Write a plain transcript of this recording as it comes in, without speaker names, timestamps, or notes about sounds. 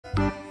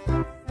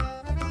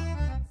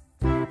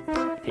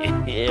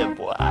Yeah,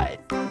 boy.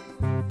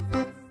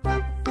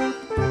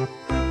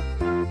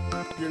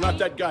 You're not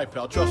that guy,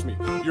 pal. Trust me.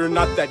 You're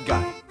not that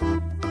guy.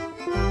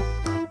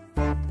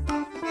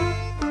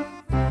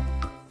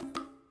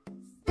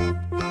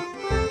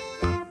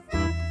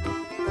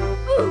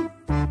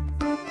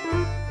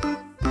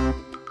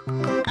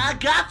 I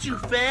got you,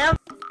 fam.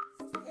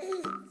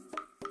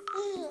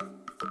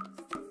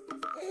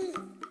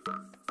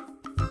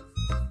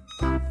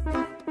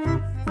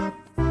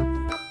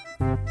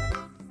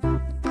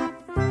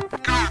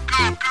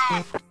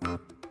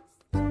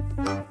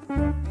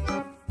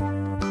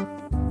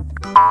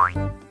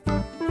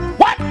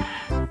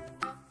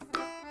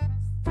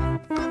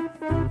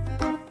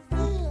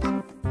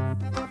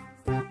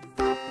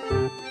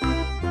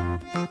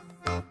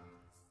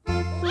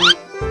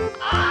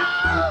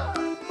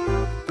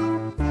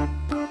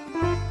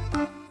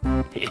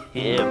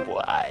 Yeah,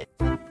 boy.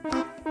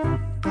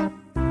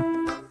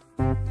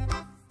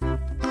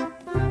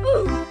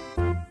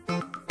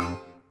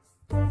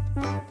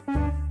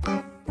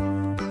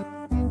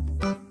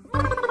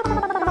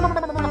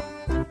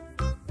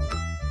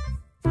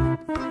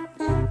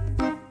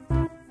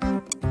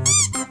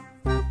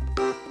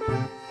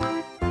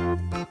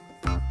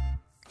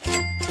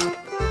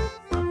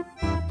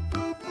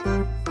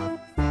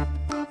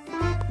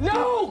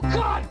 No!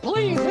 God,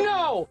 please,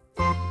 no!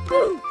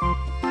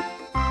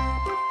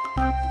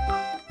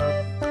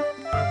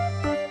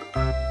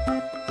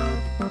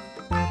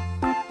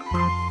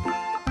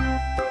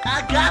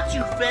 I got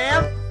you,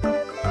 fam.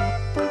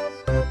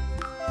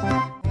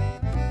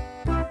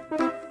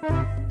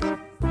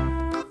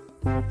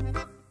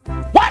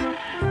 What?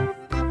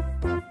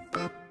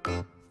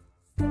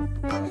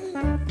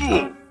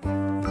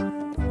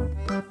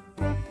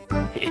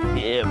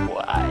 Yeah,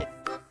 boy.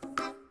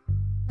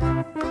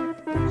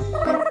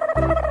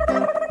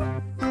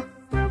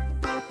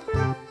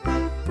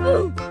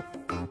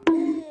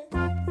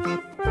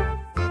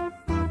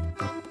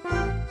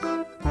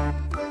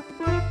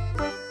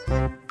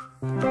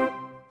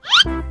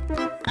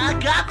 I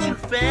got you,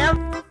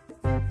 fam.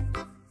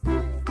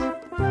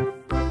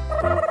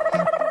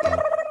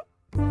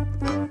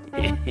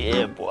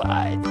 Yeah,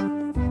 boy.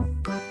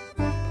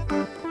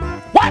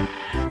 What?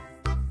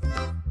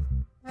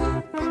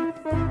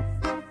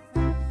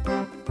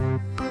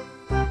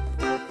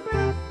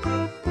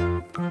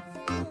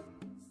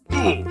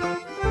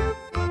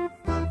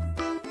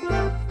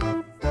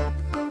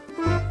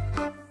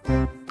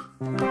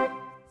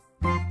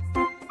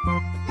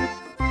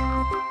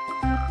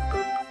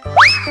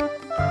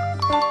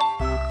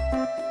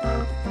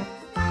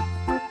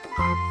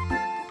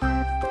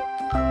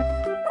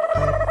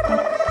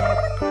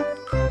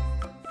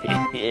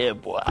 Yeah,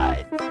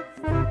 boy.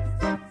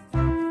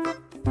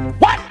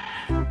 What?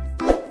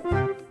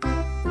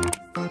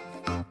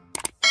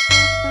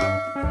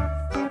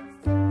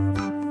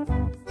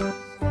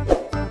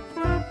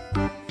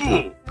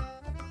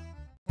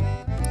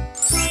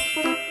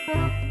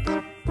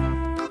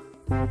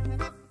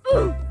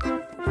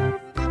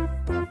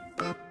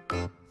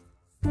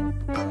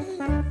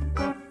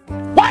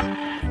 What?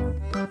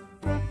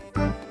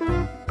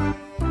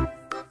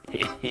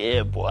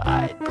 Yeah,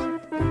 boy.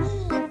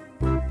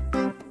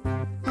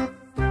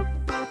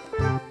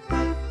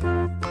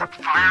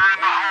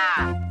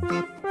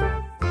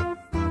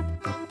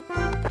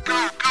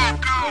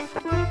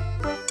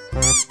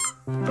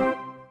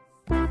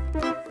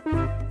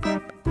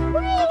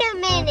 Wait a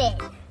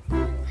minute.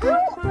 Who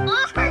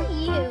are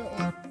you?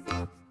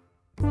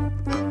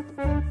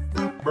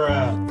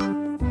 Bruh.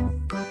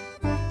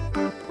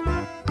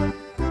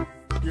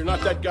 You're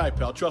not that guy,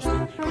 pal. Trust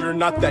me. You're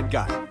not that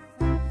guy.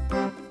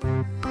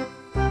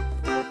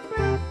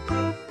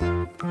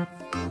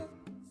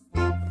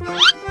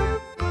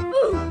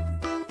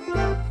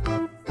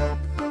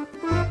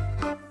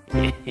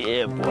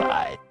 Yeah,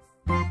 boy.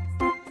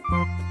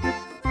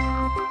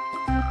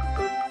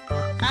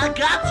 I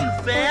got you,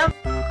 fam.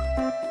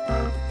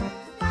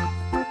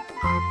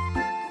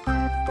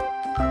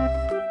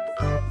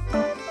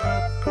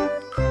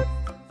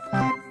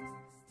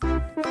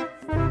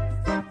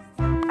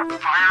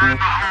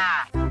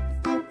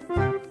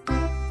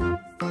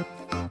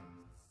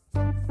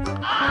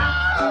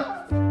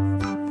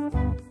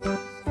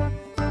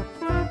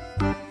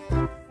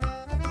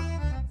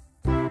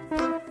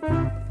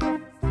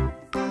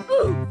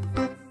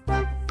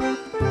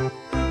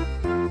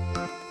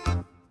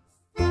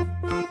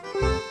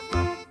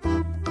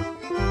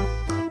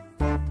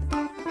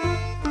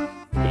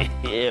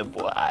 Yeah,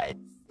 boy.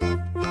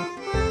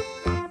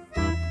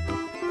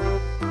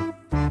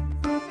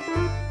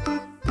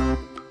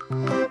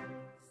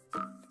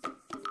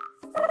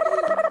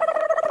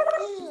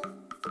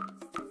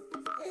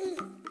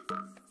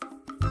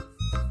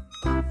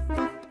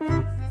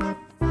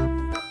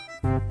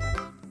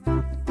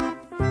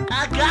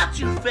 I got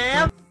you,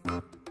 fam.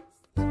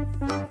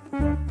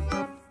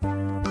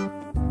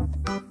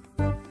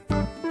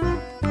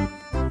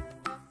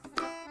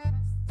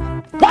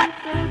 What?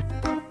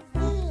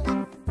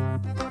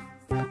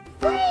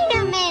 Wait a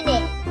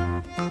minute.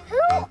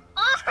 Who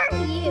are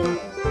you?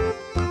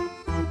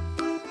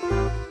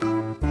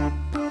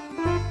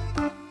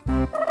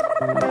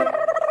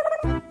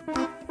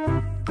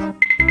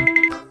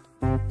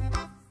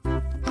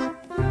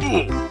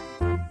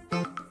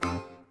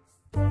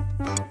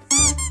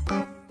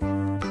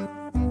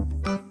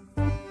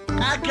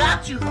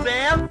 got you,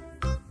 fam.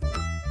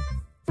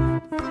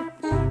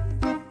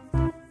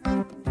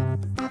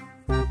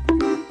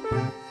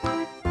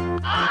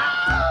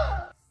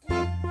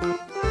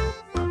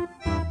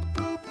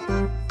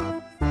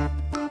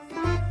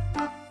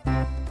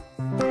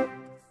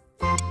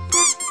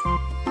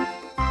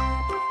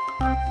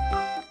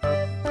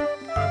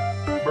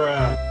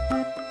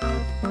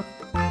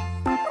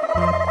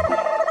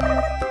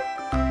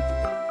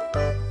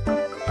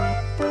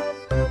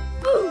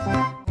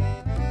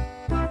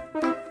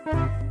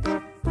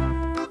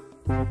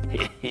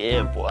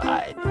 Yeah,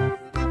 boy.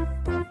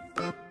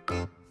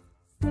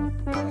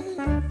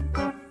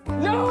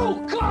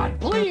 No! God,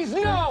 please,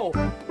 no!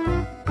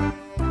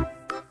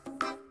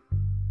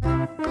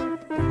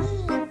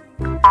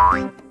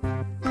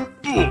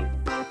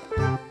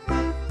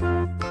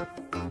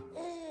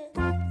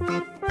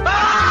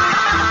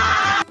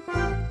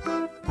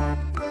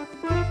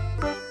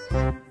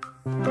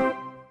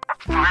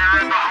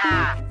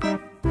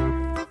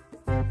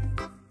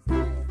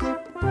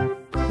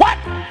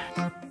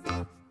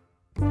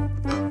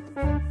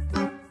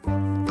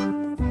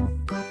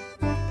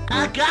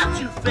 I got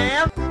you,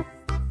 fam.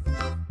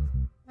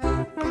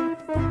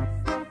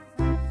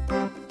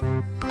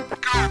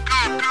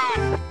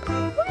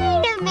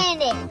 Wait a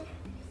minute.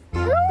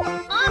 Who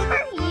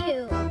are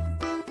you?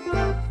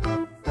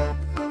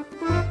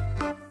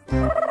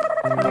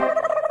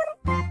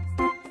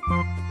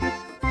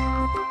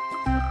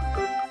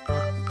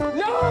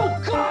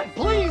 No! God,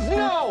 please,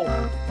 no!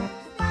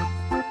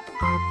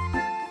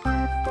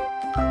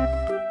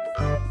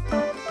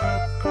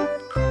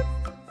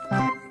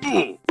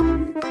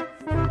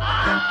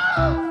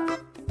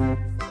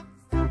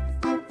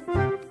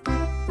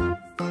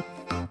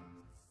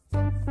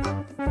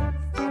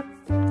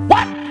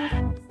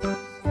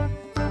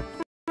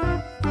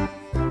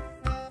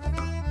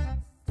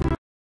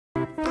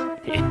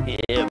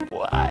 Yeah,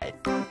 boy.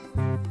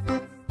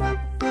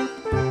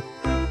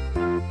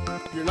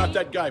 You're not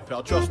that guy,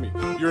 pal. Trust me.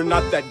 You're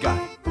not that guy.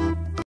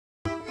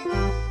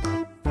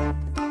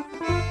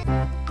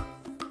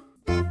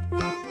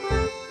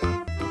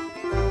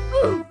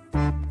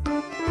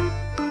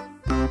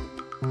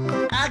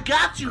 I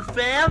got you,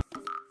 fam.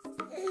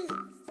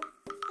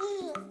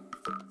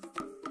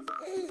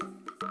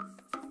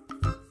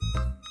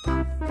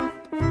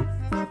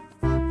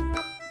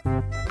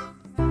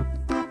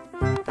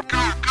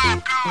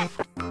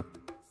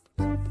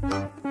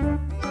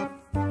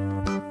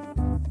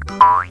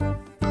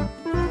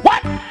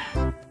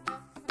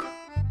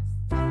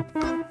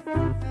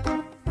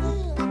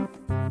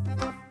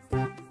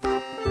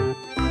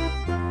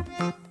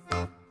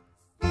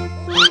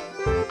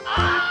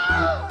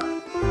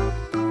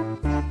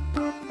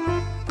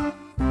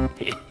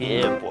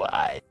 Yeah,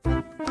 boy.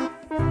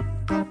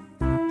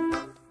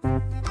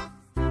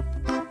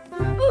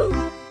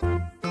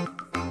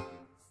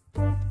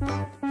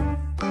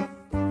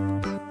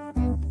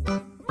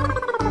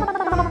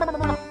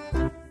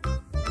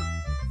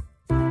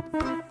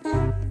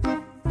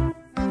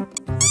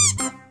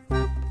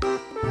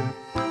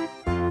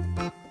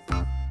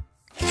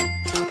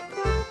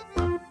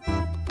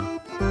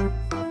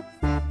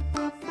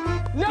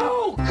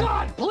 No!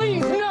 God,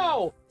 please,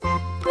 no!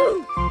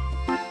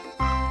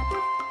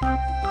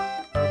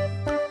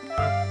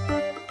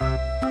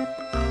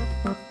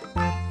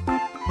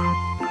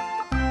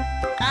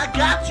 I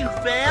got you,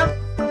 fam.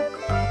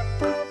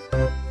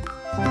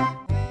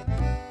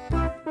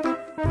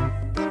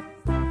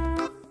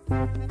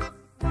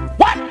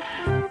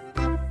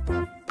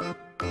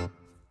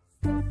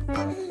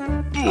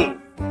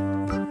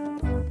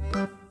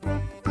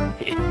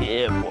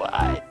 Yeah, boy.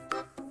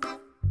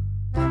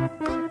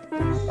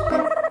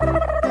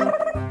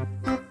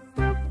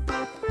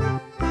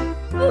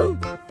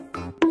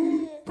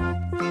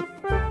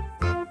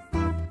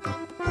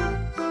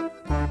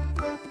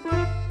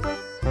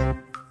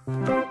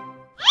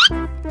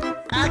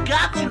 I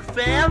got you,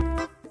 fam.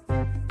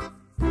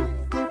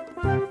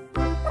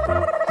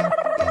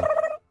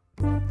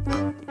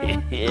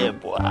 Yeah,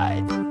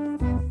 boy.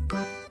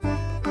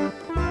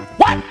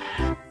 What?